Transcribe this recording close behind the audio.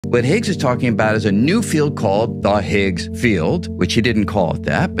What Higgs is talking about is a new field called the Higgs field, which he didn't call it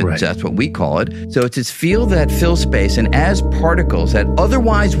that, but that's what we call it. So it's this field that fills space, and as particles that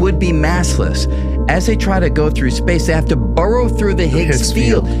otherwise would be massless, as they try to go through space, they have to burrow through the Higgs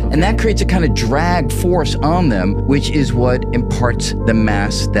field. And that creates a kind of drag force on them, which is what imparts the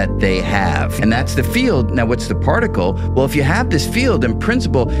mass that they have. And that's the field. Now, what's the particle? Well, if you have this field, in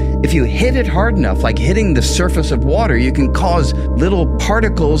principle, if you hit it hard enough, like hitting the surface of water, you can cause little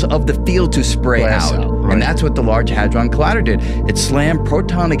particles of the field to spray out. And that's what the Large Hadron Collider did. It slammed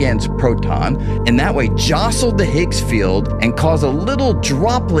proton against proton, and that way jostled the Higgs field and caused a little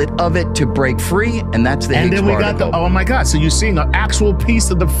droplet of it to break free, and that's the Higgs particle. And then we got the, oh my God, so you're seeing an actual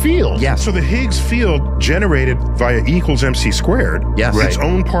piece of the field. Yeah. So the Higgs field generated via E equals MC squared, its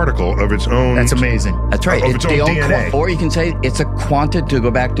own particle of its own. That's amazing. That's right. Of its own DNA. Or you can say it's a quanta, to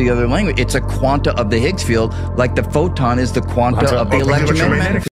go back to the other language, it's a quanta of the Higgs field, like the photon is the quanta of the electromagnetic field.